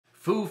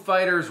Foo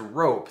Fighters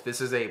Rope.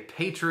 This is a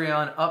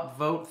Patreon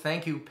upvote.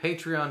 Thank you,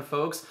 Patreon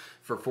folks,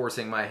 for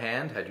forcing my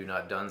hand. Had you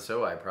not done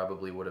so, I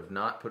probably would have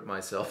not put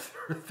myself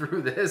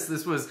through this.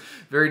 This was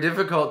very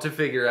difficult to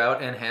figure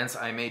out, and hence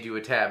I made you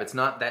a tab. It's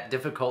not that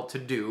difficult to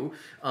do,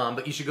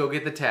 but you should go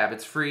get the tab.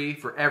 It's free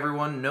for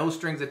everyone, no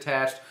strings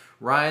attached,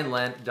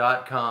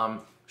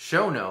 RyanLStudios.com.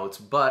 Show notes,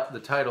 but the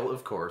title,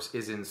 of course,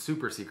 is in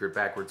super secret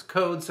backwards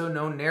code, so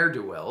no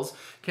ne'er-do-wells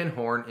can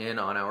horn in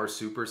on our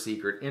super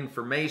secret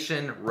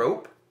information.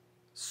 Rope,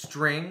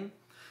 string,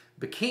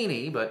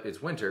 bikini, but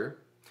it's winter,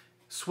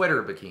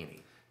 sweater bikini.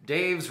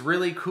 Dave's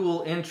really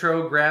cool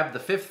intro. Grab the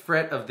 5th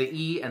fret of the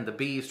E and the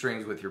B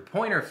strings with your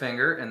pointer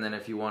finger, and then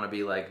if you want to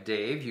be like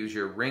Dave, use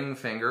your ring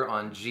finger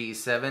on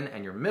G7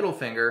 and your middle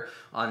finger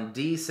on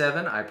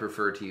D7. I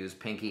prefer to use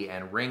pinky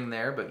and ring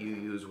there, but you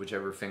use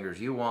whichever fingers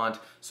you want,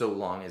 so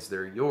long as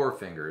they're your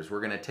fingers.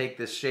 We're going to take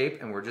this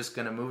shape and we're just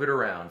going to move it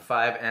around.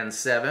 5 and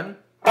 7,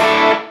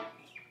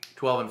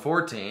 12 and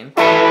 14,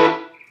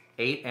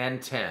 8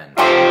 and 10.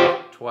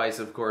 Twice,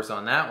 of course,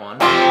 on that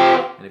one.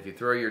 And if you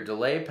throw your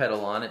delay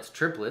pedal on, it's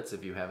triplets,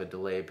 if you have a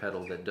delay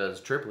pedal that does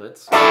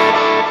triplets.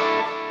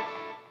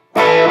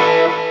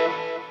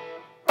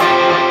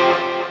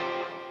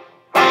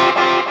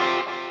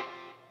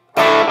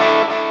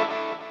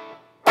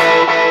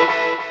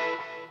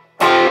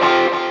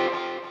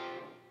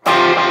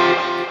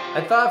 I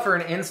thought for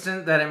an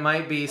instant that it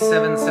might be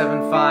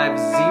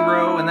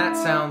 7750, and that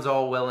sounds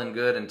all well and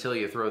good until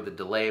you throw the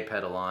delay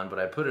pedal on, but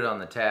I put it on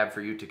the tab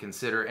for you to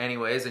consider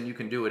anyways, and you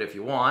can do it if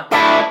you want,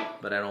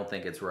 but I don't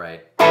think it's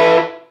right.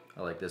 I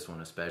like this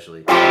one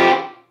especially. With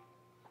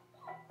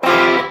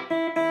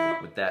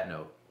that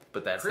note.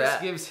 But that's Chris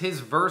that. Gives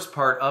his verse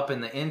part up in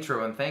the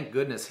intro, and thank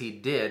goodness he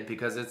did,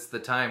 because it's the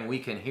time we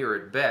can hear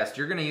it best.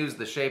 You're going to use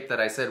the shape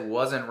that I said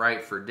wasn't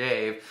right for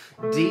Dave.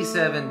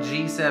 D7,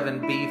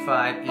 G7,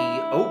 B5,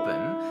 E open,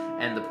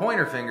 and the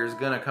pointer finger is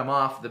going to come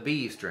off the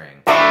B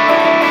string.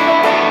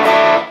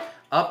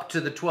 Up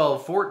to the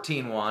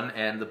 12-14 one,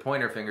 and the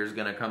pointer finger is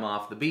going to come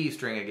off the B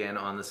string again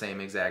on the same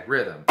exact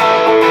rhythm.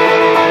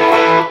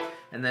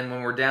 And then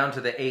when we're down to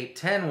the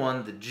 8-10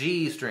 one, the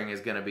G string is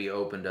going to be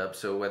opened up,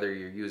 so whether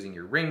you're using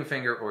your ring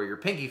finger or your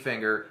pinky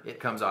finger, it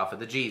comes off of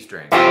the G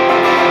string.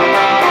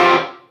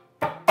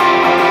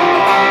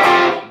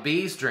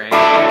 B string,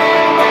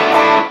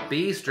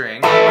 B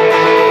string,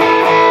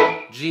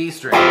 G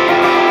string.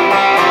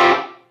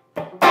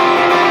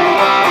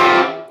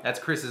 That's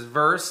Chris's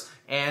verse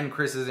and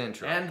Chris's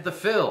intro. And the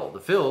fill.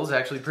 The fill's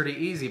actually pretty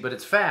easy, but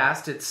it's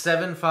fast. It's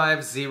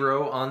 750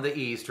 on the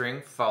E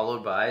string,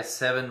 followed by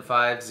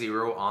 750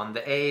 on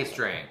the A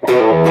string.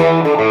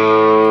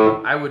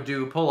 I would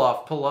do pull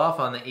off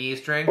on the E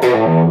string,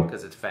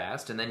 because it's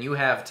fast, and then you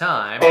have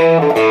time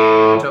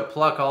to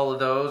pluck all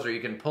of those, or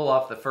you can pull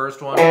off the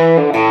first one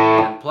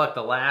and pluck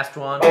the last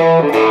one,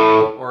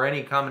 or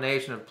any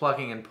combination of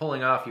plucking and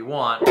pulling off you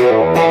want.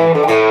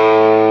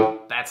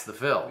 That's the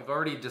fill. We've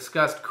already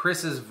discussed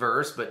Chris's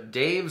verse, but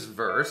Dave's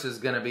verse is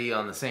going to be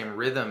on the same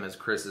rhythm as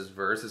Chris's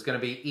verse. It's going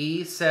to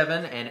be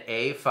E7 and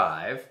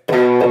A5.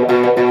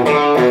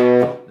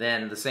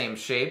 Then the same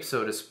shape,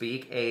 so to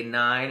speak,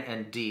 A9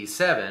 and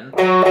D7.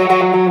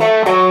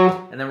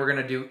 And then we're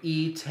going to do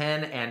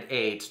E10 and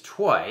 8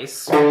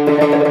 twice.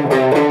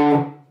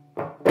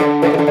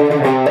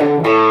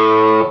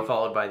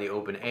 Followed by the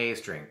open A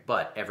string.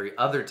 But every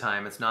other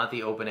time, it's not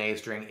the open A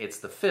string, it's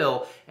the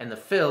fill, and the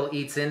fill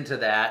eats into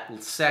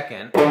that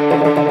second,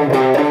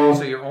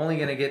 so you're only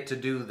going to get to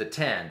do the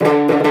 10.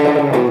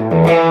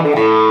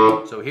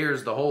 So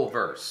here's the whole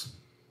verse.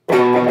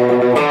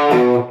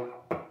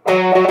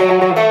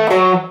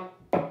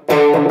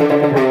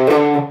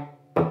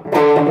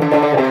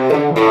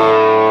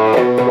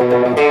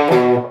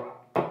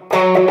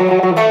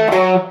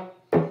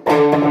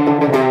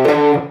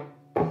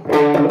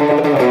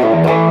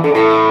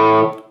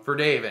 For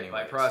Dave, anyway.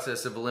 By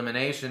process of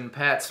elimination,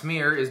 Pat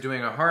Smear is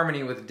doing a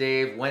harmony with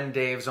Dave when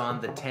Dave's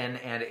on the 10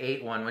 and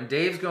 8 one. When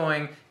Dave's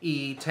going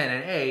E, 10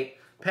 and 8,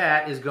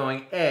 Pat is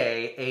going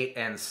A, 8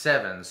 and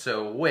 7.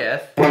 So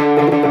with,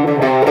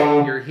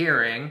 you're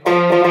hearing,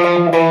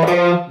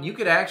 you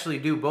could actually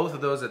do both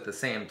of those at the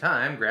same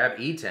time. Grab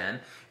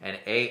E10 and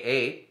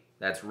A8.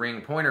 That's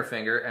ring pointer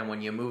finger, and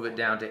when you move it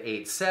down to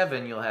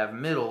 8-7, you'll have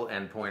middle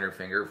and pointer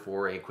finger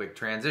for a quick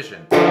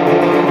transition.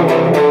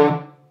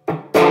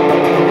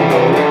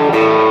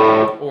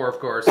 Or, of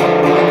course, on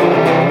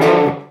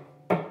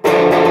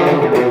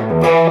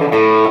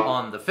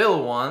the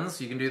fill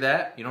ones, you can do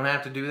that. You don't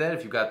have to do that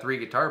if you've got 3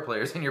 guitar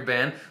players in your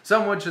band.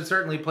 Someone should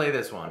certainly play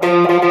this one.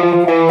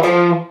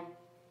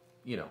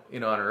 You know,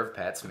 in honor of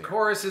Pat Smear. The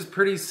chorus is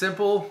pretty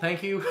simple,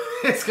 thank you.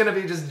 It's gonna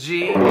be just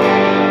G, E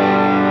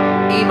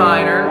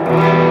minor,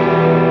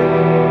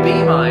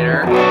 B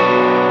minor,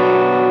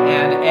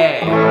 and and A.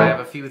 But I have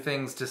a few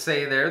things to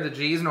say there. The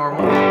G is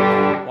normal.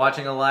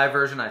 Watching a live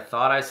version, I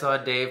thought I saw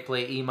Dave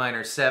play E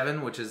minor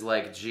 7, which is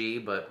like G,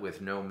 but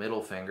with no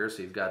middle finger,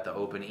 so you've got the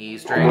open E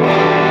string.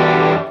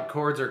 The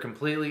chords are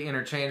completely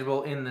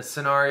interchangeable in this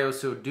scenario,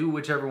 so do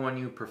whichever one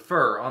you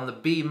prefer. On the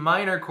B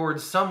minor chord,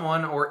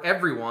 someone or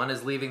everyone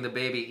is leaving the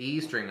baby E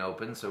string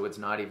open, so it's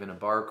not even a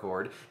bar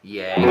chord.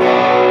 Yay.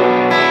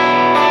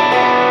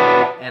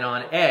 And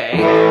on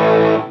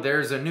A,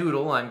 there's a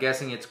noodle. I'm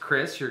guessing it's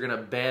Chris. You're going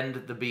to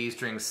bend the B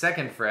string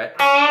 2nd fret,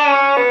 pull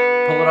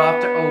it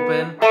off to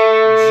open,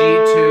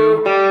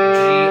 G2, G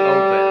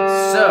open.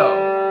 So,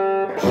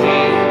 G,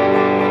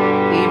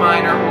 E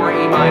minor or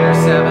E minor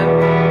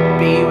 7,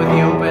 B with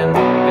the open,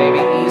 baby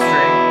E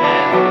string,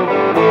 and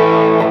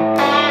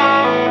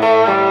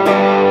do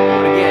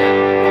it again.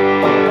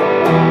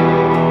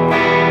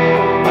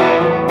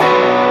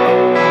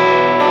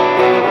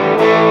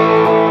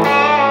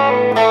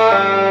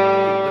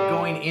 But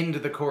going into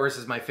the chorus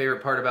is my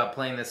favorite part about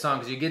playing this song,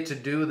 because you get to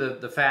do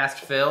the fast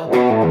fill,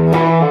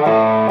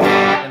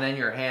 and then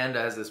your hand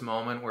has this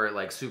moment where it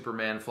like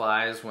Superman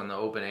flies when the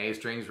open A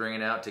string's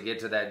ringing out to get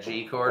to that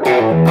G chord.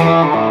 It's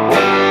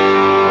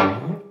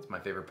my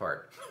favorite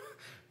part.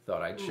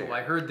 Thought I'd share.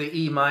 I heard the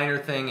E minor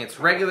thing. It's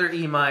regular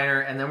E minor,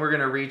 and then we're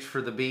going to reach for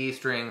the B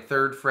string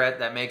 3rd fret.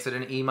 That makes it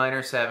an E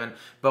minor 7,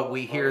 but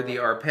we hear the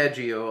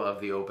arpeggio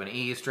of the open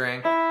E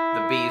string,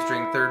 the B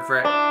string 3rd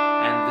fret,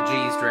 and the G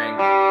string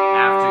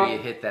after you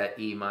hit that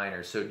E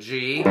minor. So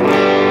G, E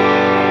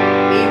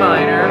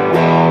minor,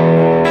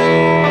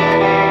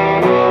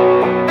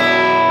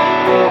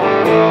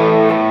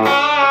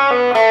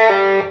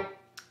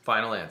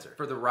 final answer.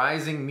 For the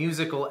rising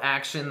musical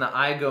action, the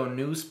I go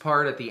noose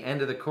part at the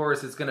end of the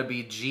chorus, it's going to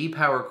be G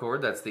power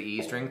chord, that's the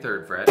E string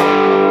 3rd fret,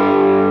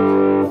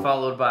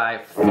 followed by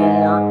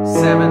 4,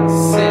 7,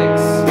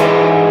 6,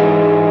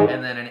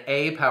 and then an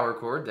A power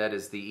chord, that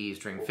is the E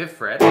string 5th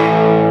fret.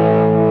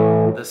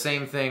 The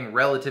same thing,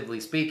 relatively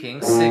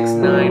speaking, 6,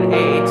 9,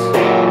 8,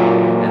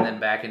 and then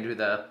back into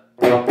the...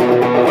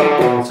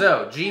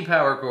 So, G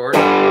power chord,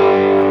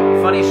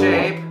 funny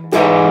shape,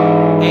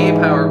 A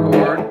power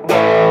chord,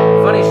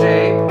 funny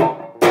shape,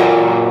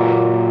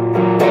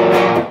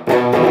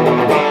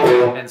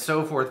 and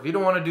so forth. If you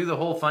don't want to do the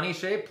whole funny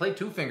shape, play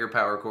 2-finger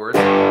power chords,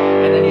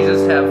 and then you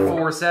just have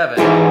 4, 7,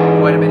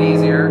 quite a bit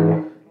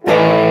easier.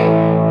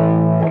 A,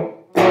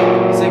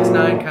 6,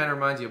 9 kind of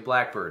reminds you of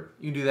Blackbird.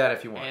 You can do that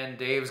if you want. And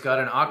Dave's got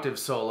an octave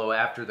solo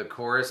after the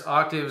chorus.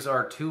 Octaves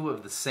are 2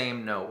 of the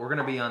same note. We're going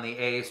to be on the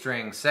A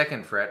string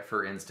 2nd fret,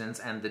 for instance,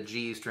 and the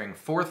G string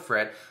 4th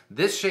fret.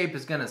 This shape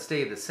is going to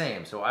stay the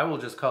same, so I will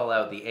just call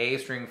out the A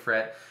string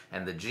fret,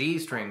 and the G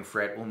string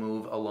fret will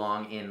move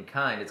along in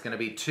kind. It's going to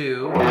be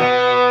 2, 4,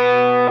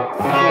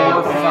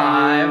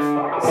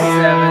 5,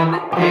 7,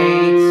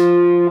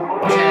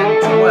 8,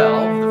 10,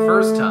 12 the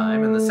first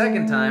time, and the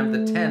second time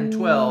the 10,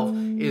 12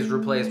 is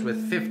replaced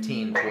with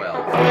 15,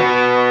 12.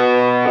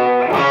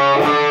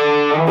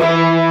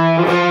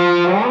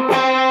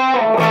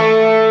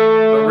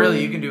 But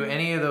really, you can do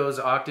any of those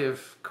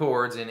octave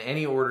chords in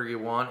any order you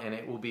want, and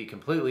it will be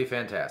completely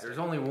fantastic. There's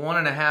only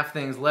 1.5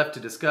 things left to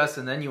discuss,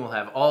 and then you will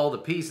have all the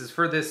pieces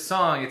for this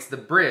song. It's the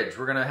bridge.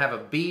 We're going to have a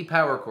B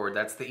power chord.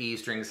 That's the E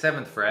string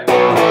 7th fret.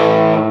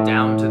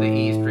 Down to the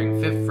E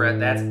string 5th fret.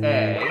 That's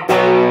A.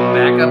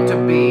 Back up to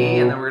B,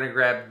 and then we're going to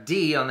grab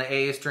D on the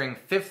A string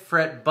 5th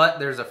fret, but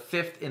there's a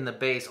 5th in the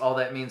bass. All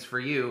that means for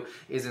you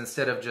is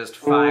instead of just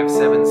 5,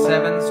 7,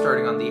 7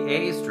 starting on the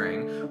A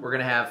string, we're going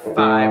to have 5,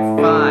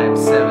 5,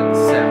 7,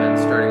 7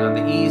 starting on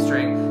the E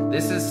string.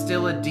 This is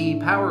still a D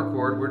power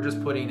chord. We're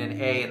just putting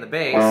an A in the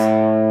bass.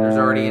 There's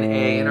already an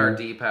A in our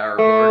D power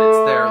chord.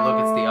 It's there. Look,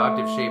 it's the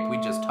octave shape we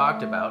just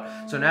talked about.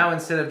 So now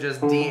instead of just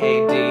D,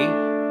 A, D,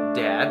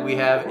 dad, we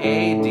have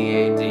A, D,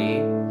 A,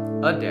 D,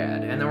 a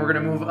dad. And then we're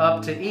going to move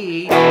up to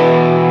E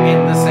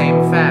in the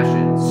same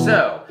fashion.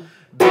 So,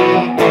 B,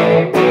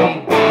 A, B,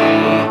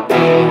 D,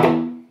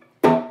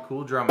 E.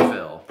 Cool drum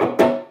fill.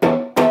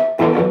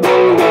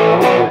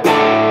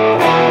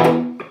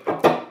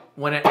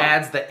 When it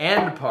adds the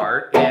end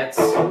part, it's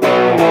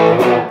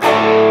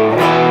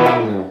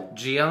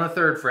G on the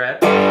 3rd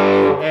fret,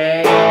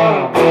 A,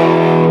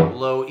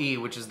 low E,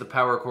 which is the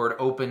power chord,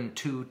 open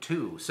 2,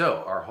 2.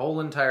 So our whole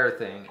entire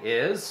thing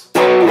is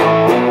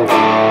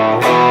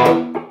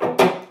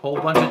whole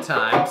bunch of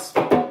times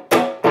till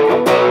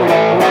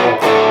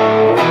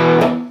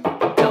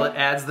it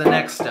adds the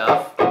next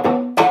stuff.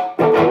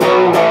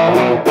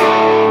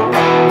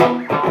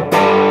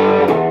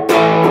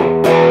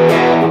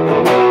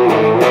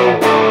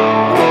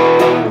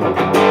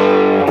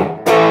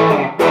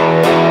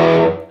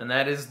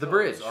 That is the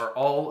bridge. Are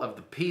all of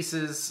the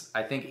pieces.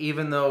 I think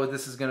even though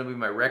this is going to be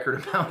my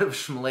record amount of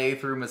schmlay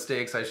through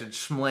mistakes, I should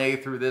schmlay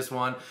through this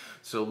one.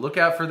 So look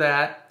out for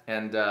that,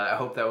 and I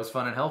hope that was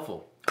fun and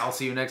helpful. I'll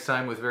see you next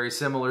time with very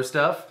similar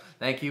stuff.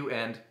 Thank you,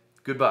 and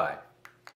goodbye.